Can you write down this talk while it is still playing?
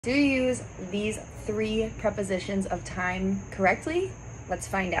Do you use these three prepositions of time correctly? Let's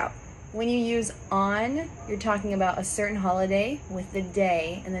find out. When you use on, you're talking about a certain holiday with the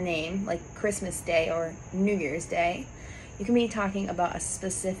day in the name, like Christmas Day or New Year's Day. You can be talking about a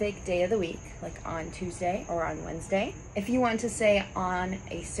specific day of the week, like on Tuesday or on Wednesday. If you want to say on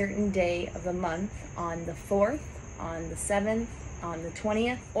a certain day of the month, on the 4th, on the 7th, on the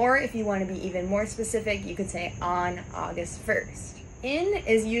 20th, or if you want to be even more specific, you could say on August 1st. In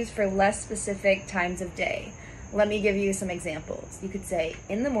is used for less specific times of day. Let me give you some examples. You could say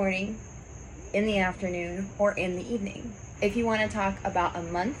in the morning, in the afternoon, or in the evening. If you want to talk about a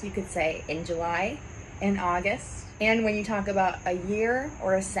month, you could say in July, in August, and when you talk about a year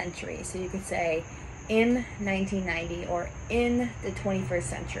or a century, so you could say in 1990 or in the 21st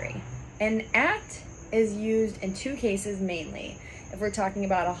century. And at is used in two cases mainly. If we're talking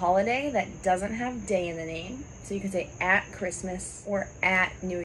about a holiday that doesn't have day in the name, so you can say at Christmas or at New Year's.